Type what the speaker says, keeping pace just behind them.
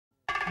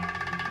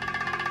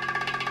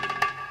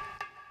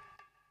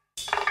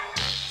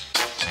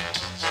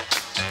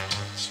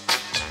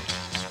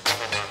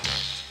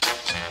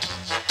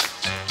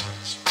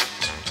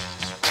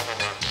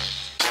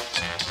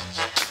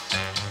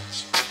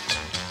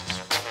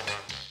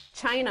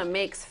China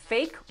makes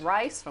fake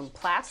rice from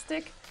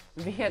plastic,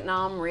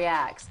 Vietnam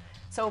reacts.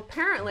 So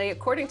apparently,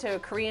 according to a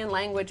Korean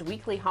language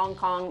weekly Hong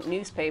Kong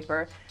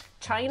newspaper,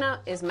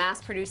 China is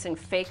mass producing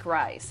fake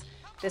rice.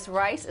 This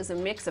rice is a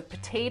mix of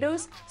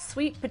potatoes,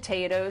 sweet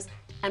potatoes,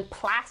 and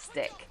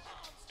plastic.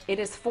 It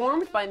is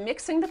formed by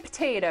mixing the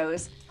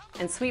potatoes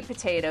and sweet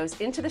potatoes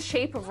into the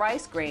shape of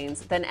rice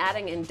grains, then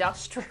adding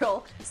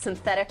industrial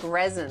synthetic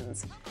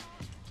resins.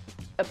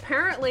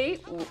 Apparently,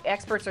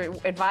 experts are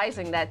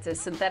advising that the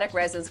synthetic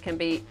resins can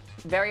be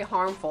very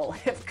harmful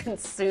if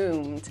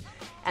consumed.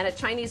 And a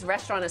Chinese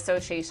Restaurant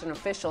Association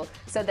official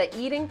said that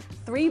eating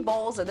 3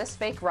 bowls of this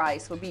fake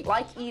rice would be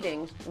like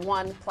eating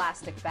 1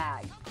 plastic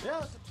bag.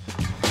 Yeah.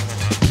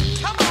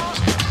 Come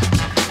on!